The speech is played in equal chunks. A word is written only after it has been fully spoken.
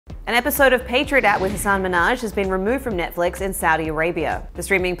An episode of Patriot Act with Hasan Minhaj has been removed from Netflix in Saudi Arabia. The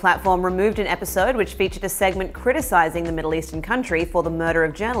streaming platform removed an episode which featured a segment criticising the Middle Eastern country for the murder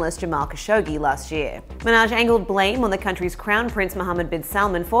of journalist Jamal Khashoggi last year. Minhaj angled blame on the country's Crown Prince Mohammed bin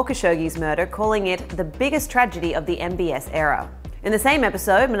Salman for Khashoggi's murder, calling it the biggest tragedy of the MBS era. In the same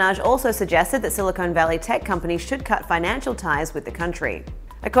episode, Minhaj also suggested that Silicon Valley tech companies should cut financial ties with the country.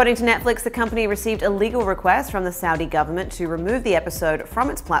 According to Netflix, the company received a legal request from the Saudi government to remove the episode from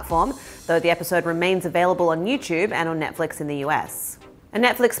its platform, though the episode remains available on YouTube and on Netflix in the US. A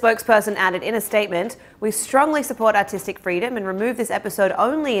Netflix spokesperson added in a statement, "We strongly support artistic freedom and remove this episode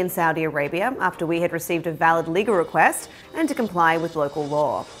only in Saudi Arabia after we had received a valid legal request and to comply with local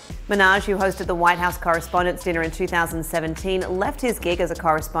law." Minhaj, who hosted the White House Correspondents' Dinner in 2017, left his gig as a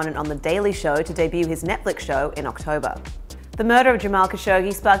correspondent on The Daily Show to debut his Netflix show in October. The murder of Jamal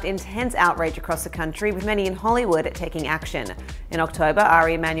Khashoggi sparked intense outrage across the country, with many in Hollywood taking action. In October,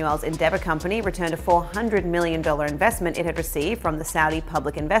 Ari Emanuel's Endeavour company returned a $400 million investment it had received from the Saudi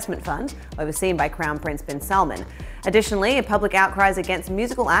Public Investment Fund, overseen by Crown Prince bin Salman. Additionally, public outcries against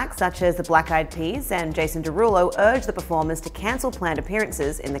musical acts such as the Black Eyed Peas and Jason Derulo urged the performers to cancel planned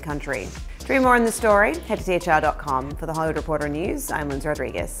appearances in the country. To read more on this story, head to THR.com. For the Hollywood Reporter News, I'm Lindsay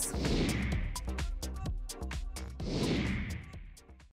Rodriguez.